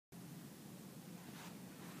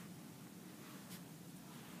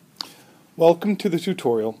Welcome to the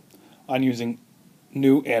tutorial on using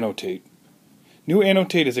neu.Annotate.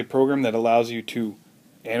 neu.Annotate is a program that allows you to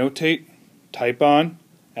annotate, type on,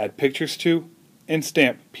 add pictures to, and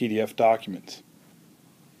stamp PDF documents.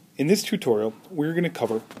 In this tutorial, we're going to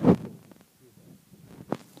cover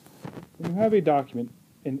when you have a document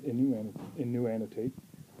in neu.Annotate,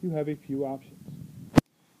 you have a few options.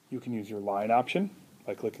 You can use your line option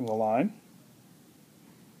by clicking the line.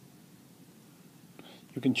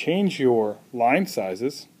 You can change your line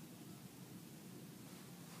sizes,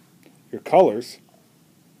 your colors,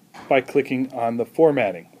 by clicking on the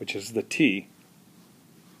formatting, which is the T.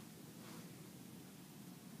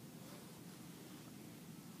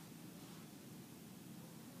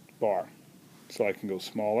 Bar. So I can go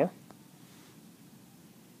smaller.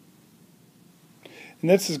 And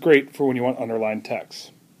this is great for when you want underlined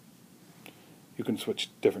text. You can switch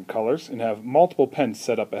different colors and have multiple pens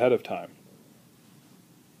set up ahead of time.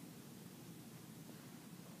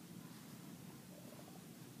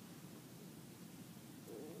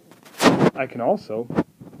 I can also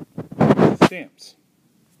use the stamps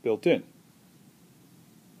built in.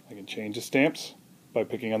 I can change the stamps by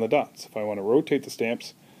picking on the dots. If I want to rotate the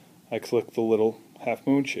stamps, I click the little half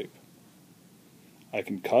moon shape. I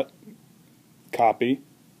can cut, copy,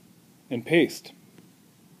 and paste.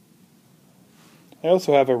 I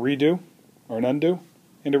also have a redo, or an undo,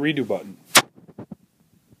 and a redo button. You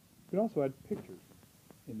can also add pictures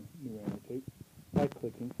in neu.Annotate by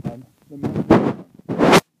clicking on the mouse button.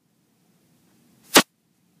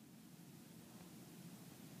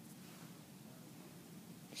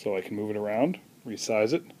 So I can move it around,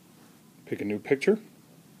 resize it, pick a new picture.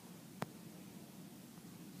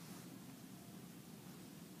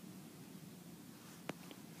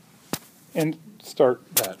 And start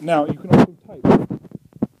that. Now you can also type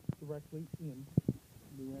directly in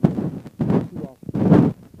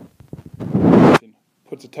neu.Annotate.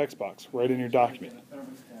 Puts a text box right in your document.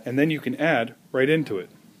 And then you can add right into it.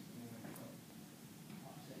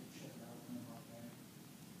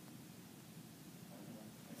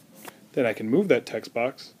 Then I can move that text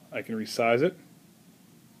box, I can resize it,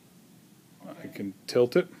 I can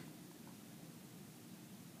tilt it,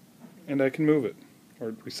 and I can move it,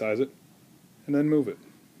 or resize it, and then move it.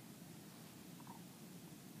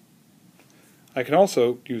 I can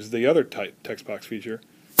also use the other text box feature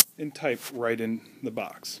and type right in the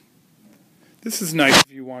box. This is nice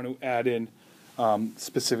if you want to add in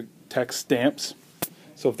specific text stamps.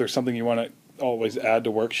 So if there's something you want to always add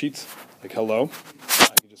to worksheets, like hello,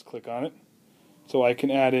 I can just click on it. So I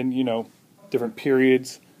can add in, different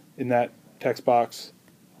periods in that text box.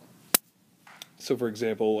 So for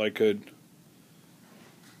example, I could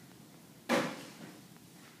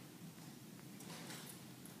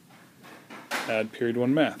add period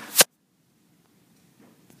 1 math.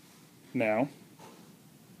 Now,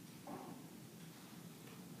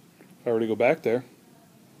 if I were to go back there,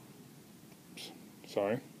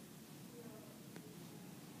 sorry.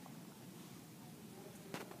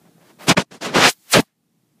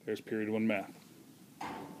 There's period 1 math.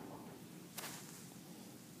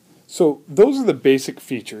 So those are the basic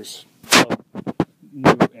features of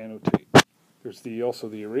neu.Annotate. There's also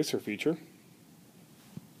the eraser feature,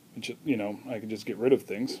 which, I can just get rid of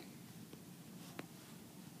things.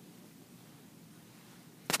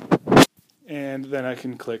 And then I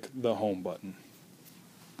can click the home button.